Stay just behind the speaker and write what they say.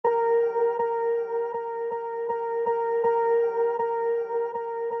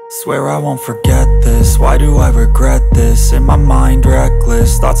Swear I won't forget this, why do I regret this? In my mind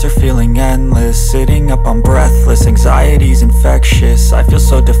reckless, thoughts are feeling endless. Sitting up, I'm breathless, anxiety's infectious. I feel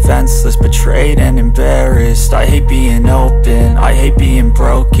so defenseless, betrayed and embarrassed. I hate being open, I hate being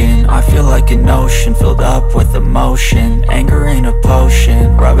broken. I feel like an ocean filled up with emotion. Anger ain't a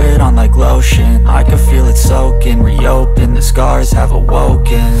potion, rub it on like lotion. I can feel it soaking, reopen, the scars have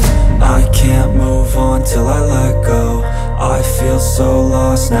awoken. I can't move on till I let go. I feel so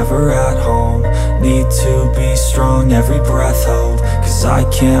lost, never at home. Need to be strong, every breath hold. Cause I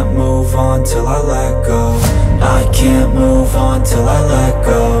can't move on till I let go. I can't move on till I let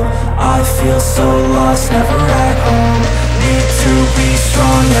go. I feel so lost, never at home. Need to be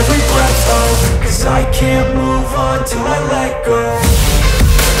strong, every breath hold. Cause I can't move on till I let go.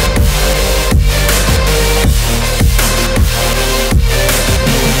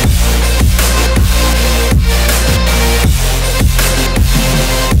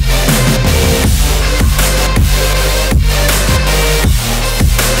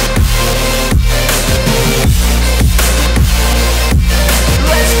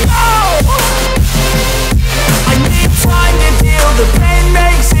 The pain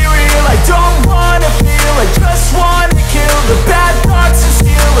makes it real, I don't wanna feel, I just wanna kill the bad thoughts and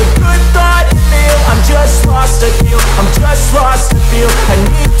steal a good thought and feel. I'm just lost, I feel, I'm just lost, I feel. I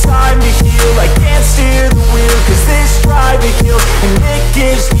need time to heal, I can't steer the wheel. Cause this drive it kills, and it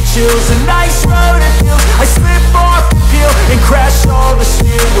gives me chills. A nice road it feels, I slip off the peel and crash all the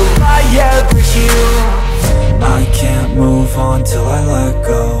steel. Will I ever heal? I can't move on till I let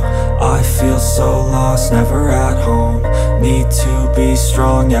go. I feel so lost, never at home. Need to be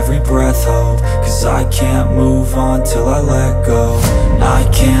strong, every breath hold. Cause I can't move on till I let go. I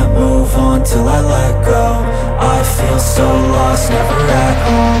can't move on till I let go. I feel so lost, never at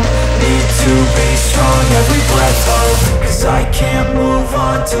home. Need to be strong, every breath hold. Cause I can't move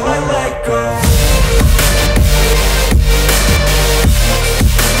on till I let go.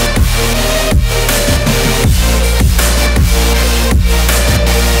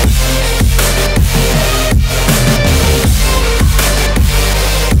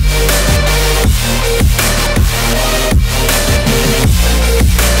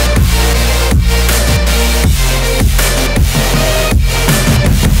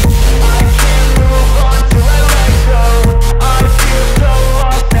 I feel so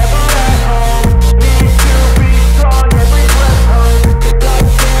lost, never at home.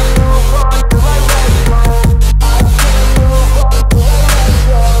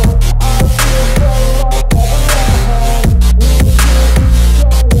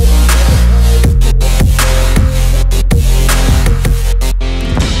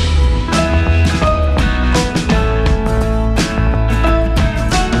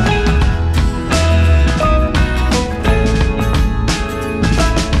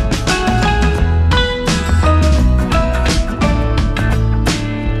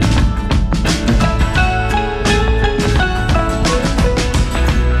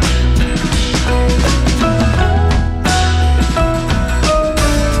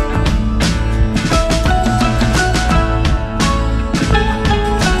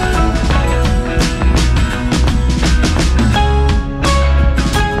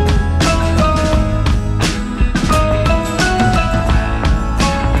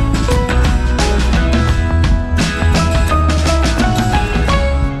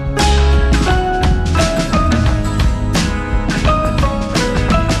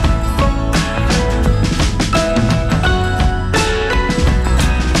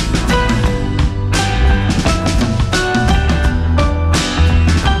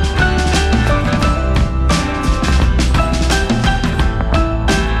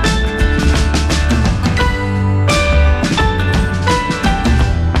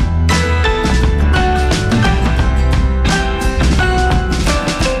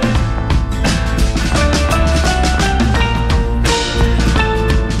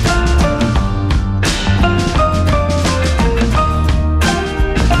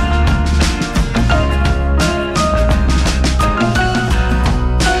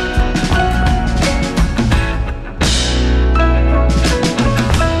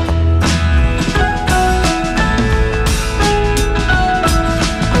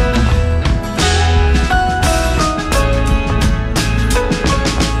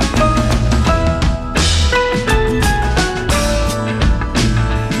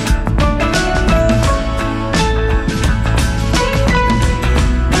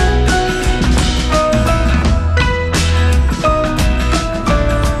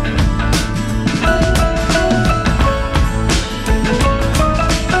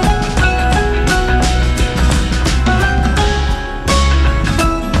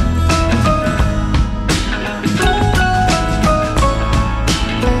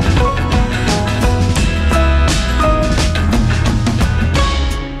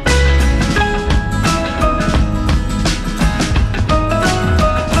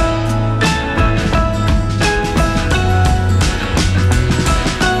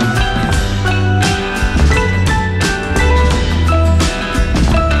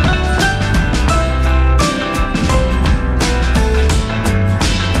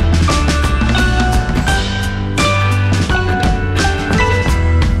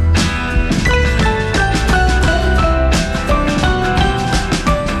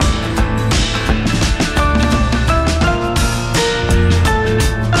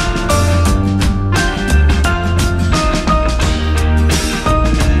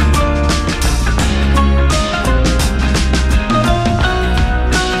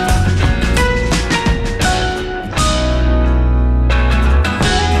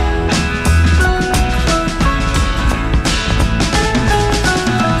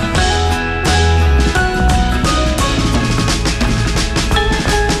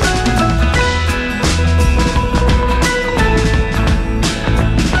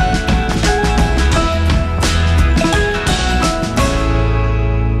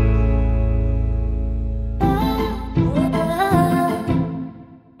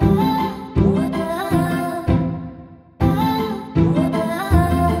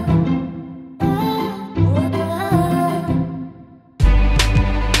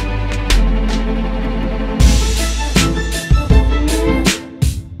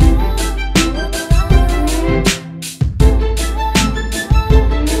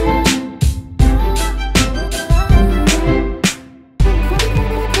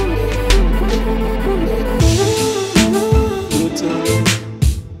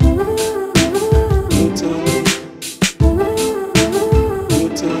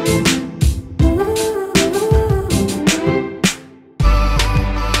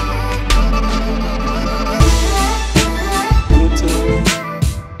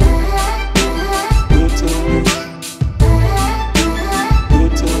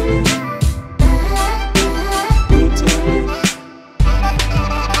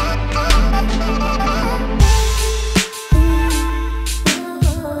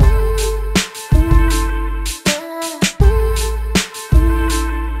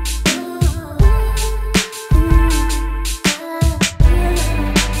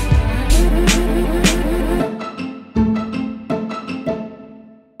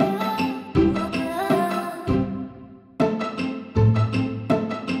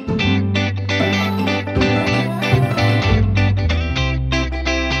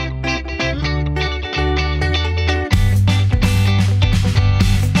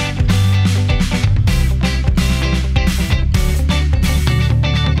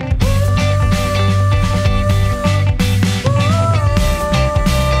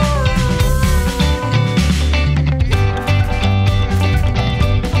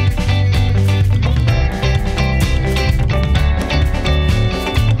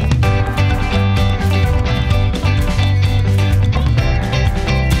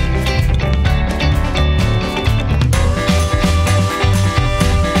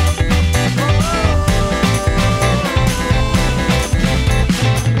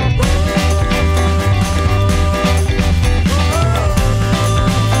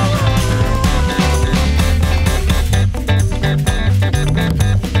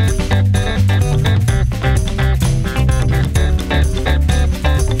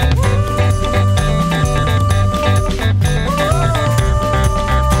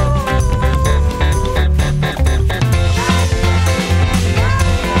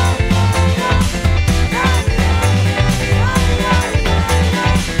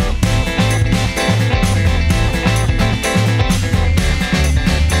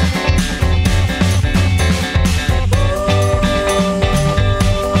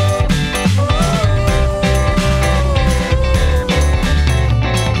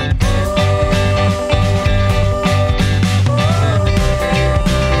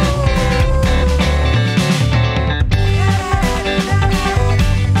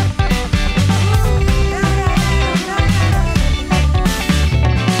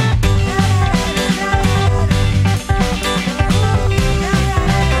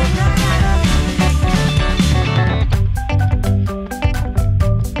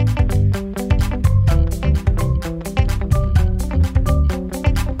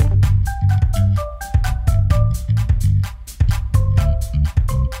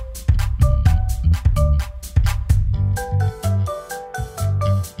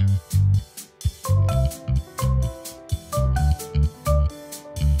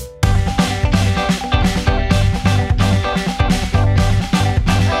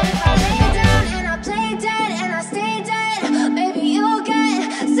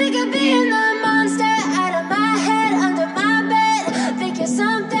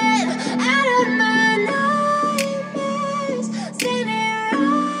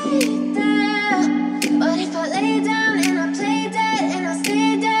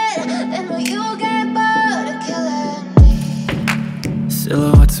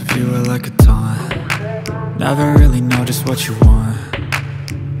 Never really know just what you want.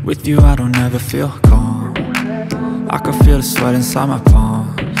 With you I don't ever feel calm. I can feel the sweat inside my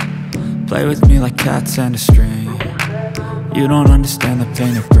palms. Play with me like cats and a string. You don't understand the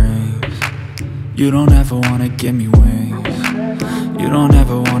pain it brings. You don't ever wanna give me wings. You don't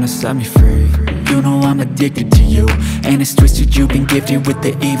ever wanna set me free. You know I'm addicted to you, and it's twisted, you've been gifted with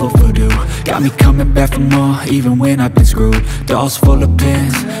the evil voodoo. Got me coming back for more, even when I've been screwed. Dolls full of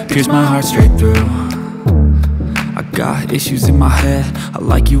pins, pierce my heart straight through. I got issues in my head, I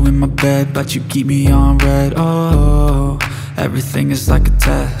like you in my bed, but you keep me on red. Oh, everything is like a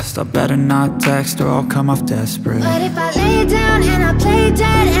test, I better not text or I'll come off desperate. But if I lay down and I play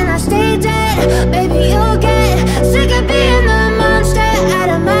dead and I stay dead, baby you'll get sick of being the monster out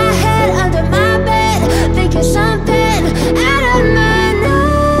of my head, under my bed, thinking something out of my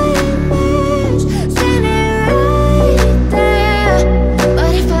nightmares, standing right there.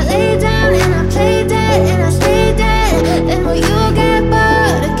 But if I lay down and I play dead and I stay dead, then will you get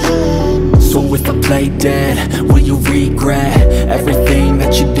bored of killing? So if I play dead, will you regret everything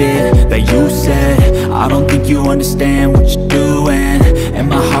that you did, that you said? I don't think you understand what you're doing, and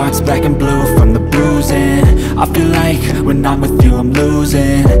my heart's black and blue from the bruising. I feel like when I'm with you I'm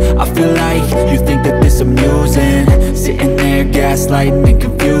losing. I feel like you think that this amusing, sitting there gaslighting and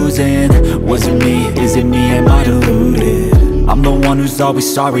confusing. Was it me? Is it me? Am I deluded? I'm the one who's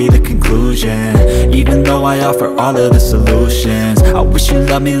always sorry, the conclusion, even though I offer all of the solutions. I wish you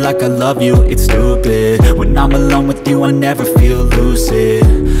loved me like I love you, it's stupid. When I'm alone with you I never feel lucid.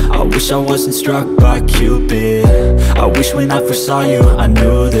 I wish I wasn't struck by Cupid. I wish when I first saw you I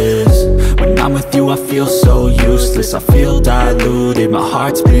knew this. When I'm with you I feel so useless, I feel diluted, my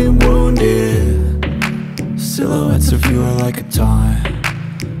heart's been wounded. Silhouettes of you are like a taunt,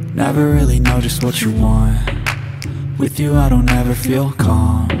 never really know just what you want. With you I don't ever feel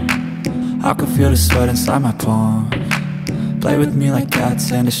calm, I can feel the sweat inside my palms. Play with me like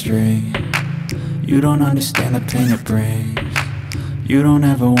cats and a string. You don't understand the pain it brings. You don't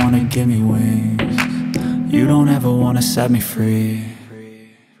ever wanna give me wings. You don't ever wanna set me free.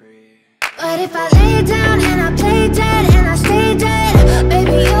 But if I lay down and I play dead and I stay dead,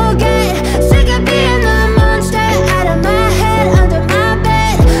 baby you'll